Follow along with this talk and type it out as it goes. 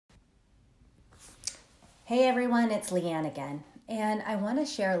Hey everyone, it's Leanne again, and I want to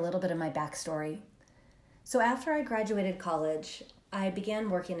share a little bit of my backstory. So after I graduated college, I began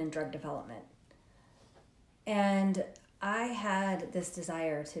working in drug development. And I had this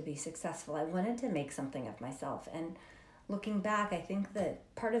desire to be successful. I wanted to make something of myself. And looking back, I think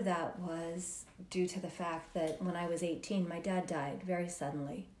that part of that was due to the fact that when I was 18, my dad died very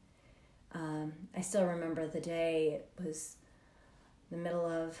suddenly. I still remember the day. It was the middle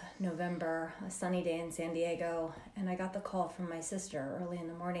of November, a sunny day in San Diego, and I got the call from my sister early in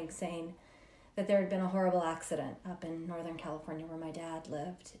the morning saying that there had been a horrible accident up in Northern California where my dad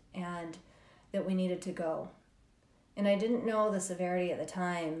lived and that we needed to go. And I didn't know the severity at the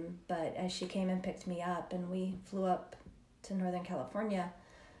time, but as she came and picked me up and we flew up to Northern California,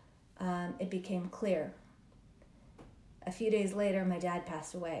 it became clear. A few days later, my dad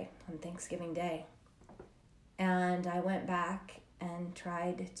passed away on Thanksgiving Day. And I went back and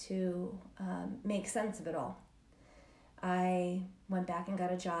tried to make sense of it all. I went back and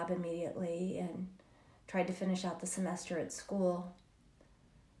got a job immediately and tried to finish out the semester at school.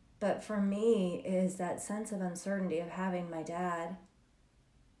 But for me is that sense of uncertainty of having my dad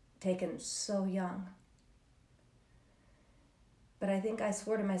taken so young. But I think I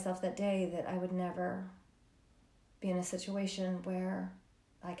swore to myself that day that I would never be in a situation where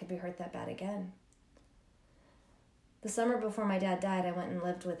I could be hurt that bad again. The summer before my dad died, I went and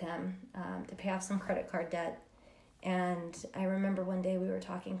lived with him to pay off some credit card debt. And I remember one day we were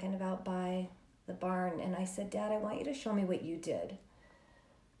talking kind of out by the barn, and I said, Dad, I want you to show me what you did.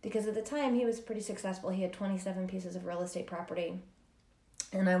 Because at the time, he was pretty successful. He had 27 pieces of real estate property.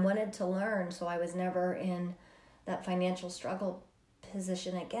 And I wanted to learn, so I was never in that financial struggle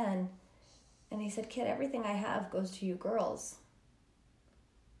position again. And he said, Kid, everything I have goes to you girls.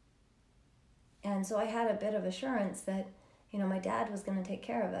 And so I had a bit of assurance that, my dad was going to take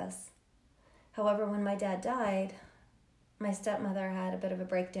care of us. However, when my dad died, my stepmother had a bit of a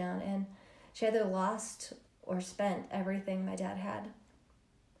breakdown, and she either lost or spent everything my dad had.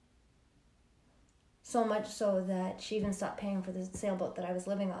 So much so that she even stopped paying for the sailboat that I was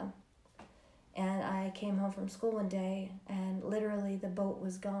living on. And I came home from school one day, and literally the boat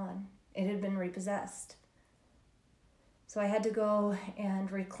was gone. It had been repossessed. So I had to go and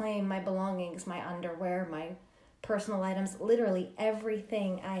reclaim my belongings, my underwear, my personal items, literally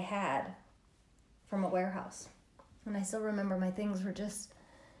everything I had from a warehouse. And I still remember my things were just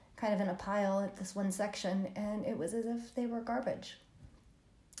kind of in a pile at this one section, and it was as if they were garbage.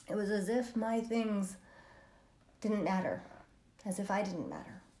 It was as if my things didn't matter, as if I didn't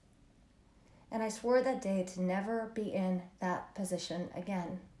matter. And I swore that day to never be in that position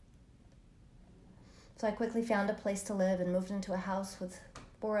again. So I quickly found a place to live and moved into a house with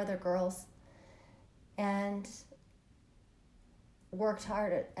 4 other girls and worked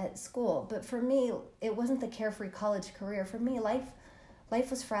hard at school. But for me, it wasn't the carefree college career. For me, life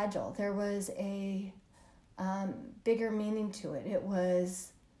was fragile. There was a bigger meaning to it. It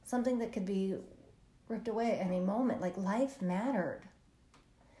was something that could be ripped away at any moment. Like, life mattered.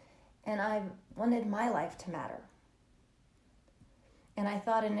 And I wanted my life to matter. And I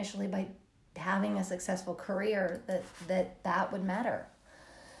thought initially by having a successful career that would matter.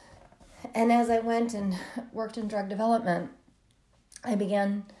 And as I went and worked in drug development, I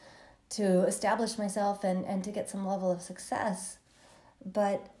began to establish myself and to get some level of success.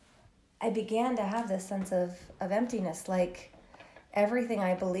 But I began to have this sense of emptiness, like everything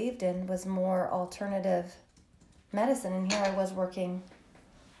I believed in was more alternative medicine, and here I was working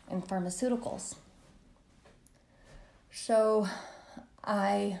in pharmaceuticals. So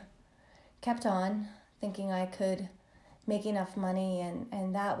I kept on thinking I could make enough money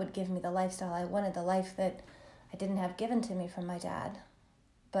and that would give me the lifestyle I wanted, the life that I didn't have given to me from my dad.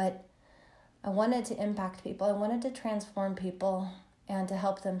 But I wanted to impact people. I wanted to transform people and to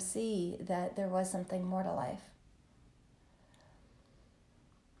help them see that there was something more to life.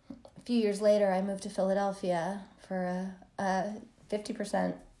 A few years later, I moved to Philadelphia for a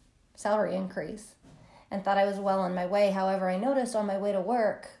 50% salary increase and thought I was well on my way. However, I noticed on my way to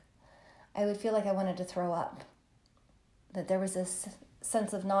work, I would feel like I wanted to throw up, that there was this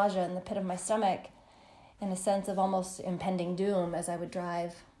sense of nausea in the pit of my stomach and a sense of almost impending doom as I would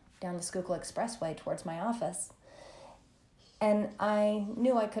drive down the Schuylkill Expressway towards my office. And I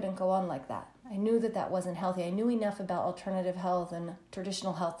knew I couldn't go on like that. I knew that wasn't healthy. I knew enough about alternative health and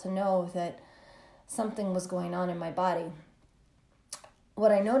traditional health to know that something was going on in my body.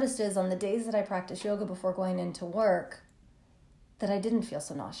 What I noticed is on the days that I practiced yoga before going into work, that I didn't feel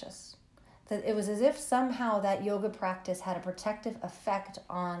so nauseous. That it was as if somehow that yoga practice had a protective effect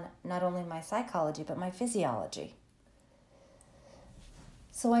on not only my psychology, but my physiology.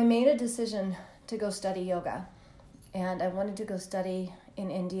 So I made a decision to go study yoga. And I wanted to go study in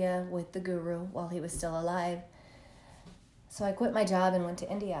India with the guru while he was still alive. So I quit my job and went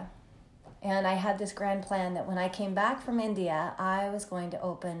to India. And I had this grand plan that when I came back from India, I was going to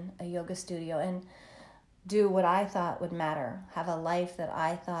open a yoga studio and do what I thought would matter, have a life that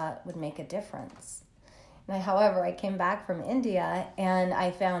I thought would make a difference. However, I came back from India and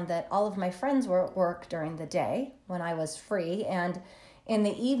I found that all of my friends were at work during the day when I was free, and in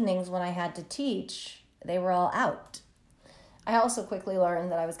the evenings when I had to teach, they were all out. I also quickly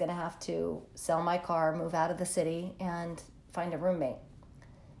learned that I was going to have to sell my car, move out of the city, and find a roommate.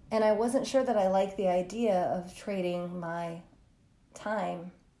 And I wasn't sure that I liked the idea of trading my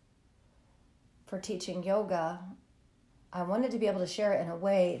time for teaching yoga. I wanted to be able to share it in a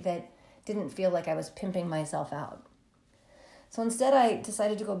way that didn't feel like I was pimping myself out. So instead, I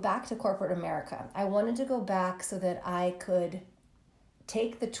decided to go back to corporate America. I wanted to go back so that I could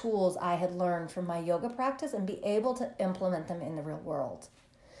take the tools I had learned from my yoga practice and be able to implement them in the real world.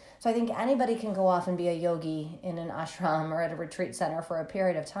 So I think anybody can go off and be a yogi in an ashram or at a retreat center for a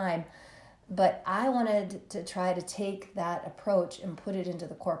period of time, but I wanted to try to take that approach and put it into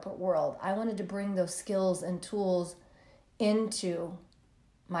the corporate world. I wanted to bring those skills and tools into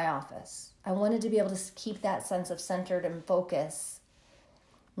my office. I wanted to be able to keep that sense of centered and focus,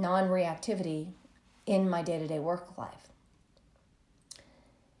 non-reactivity in my day-to-day work life.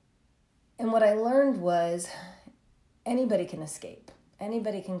 And what I learned was anybody can escape.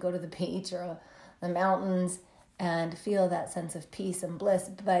 Anybody can go to the beach or the mountains and feel that sense of peace and bliss,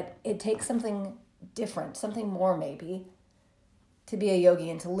 but it takes something different, something more maybe, to be a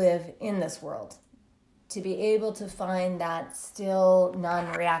yogi and to live in this world. To be able to find that still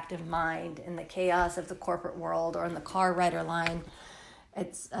non-reactive mind in the chaos of the corporate world or in the car ride or line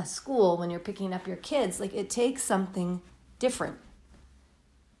at a school when you're picking up your kids. Like, it takes something different.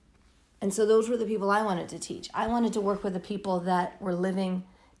 And so those were the people I wanted to teach. I wanted to work with the people that were living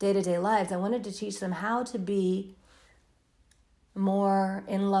day-to-day lives. I wanted to teach them how to be more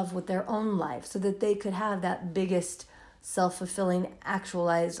in love with their own life so that they could have that biggest self-fulfilling,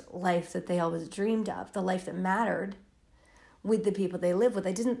 actualized life that they always dreamed of, the life that mattered with the people they live with.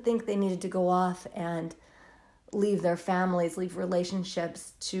 I didn't think they needed to go off and leave their families, leave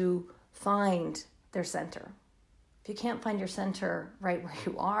relationships to find their center. If you can't find your center right where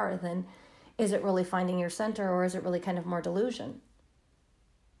you are, then is it really finding your center, or is it really kind of more delusion?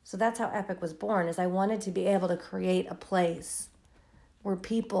 So that's how Epic was born, is I wanted to be able to create a place where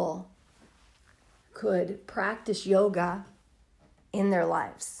people could practice yoga in their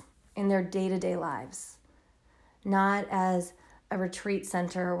lives, in their day-to-day lives, not as a retreat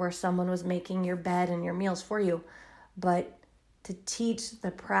center where someone was making your bed and your meals for you, but to teach the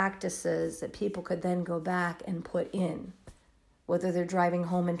practices that people could then go back and put in, whether they're driving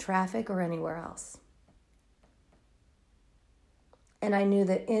home in traffic or anywhere else. And I knew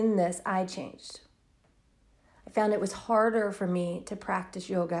that in this, I changed. I found it was harder for me to practice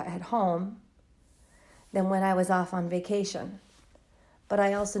yoga at home than when I was off on vacation. But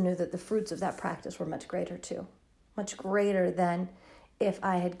I also knew that the fruits of that practice were much greater too, much greater than if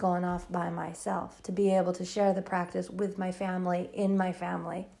I had gone off by myself. To be able to share the practice with my family, in my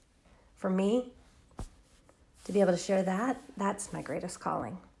family. For me, to be able to share that, that's my greatest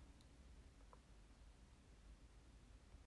calling.